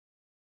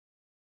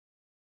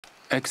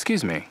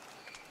Excuse me.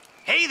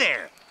 Hey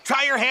there!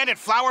 Try your hand at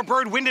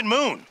Flowerbird Wind and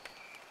Moon.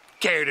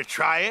 Care to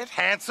try it,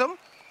 handsome?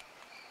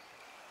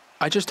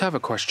 I just have a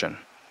question.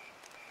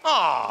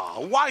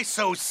 Aw, why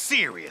so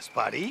serious,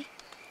 buddy?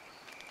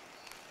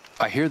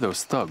 I hear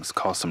those thugs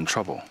caused some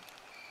trouble.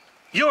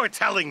 You're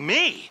telling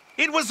me?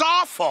 It was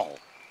awful!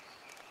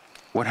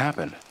 What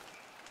happened?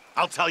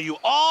 I'll tell you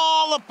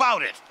all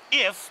about it,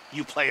 if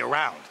you play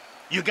around.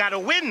 You gotta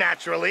win,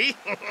 naturally.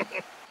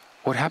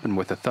 What happened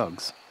with the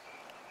thugs?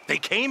 They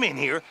came in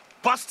here,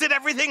 busted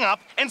everything up,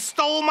 and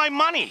stole my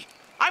money.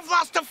 I've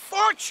lost a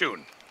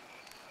fortune.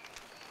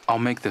 I'll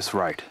make this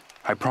right.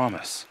 I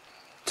promise.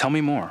 Tell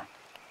me more.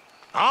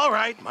 All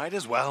right, might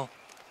as well.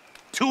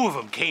 Two of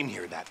them came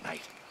here that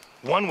night.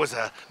 One was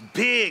a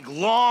big,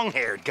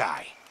 long-haired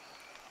guy.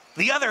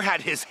 The other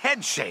had his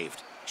head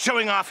shaved,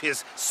 showing off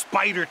his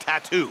spider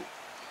tattoo.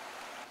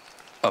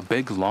 A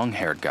big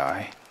long-haired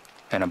guy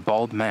and a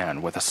bald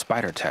man with a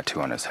spider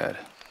tattoo on his head.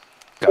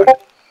 Got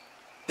it.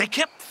 They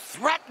kept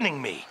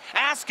threatening me,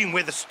 asking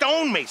where the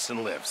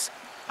stonemason lives.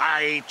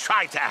 I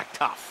tried to act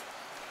tough.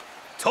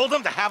 Told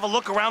them to have a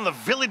look around the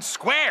village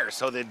square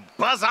so they'd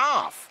buzz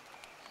off.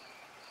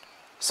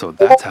 So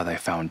that's how they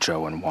found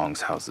Joe and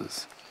Wong's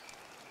houses.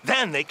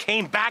 Then they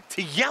came back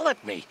to yell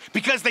at me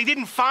because they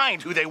didn't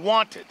find who they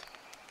wanted.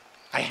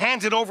 I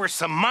handed over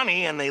some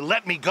money and they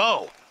let me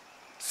go,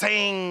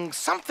 saying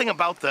something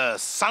about the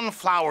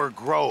Sunflower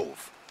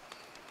Grove.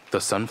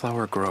 The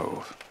Sunflower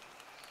Grove.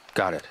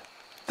 Got it.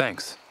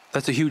 Thanks.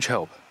 That's a huge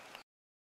help.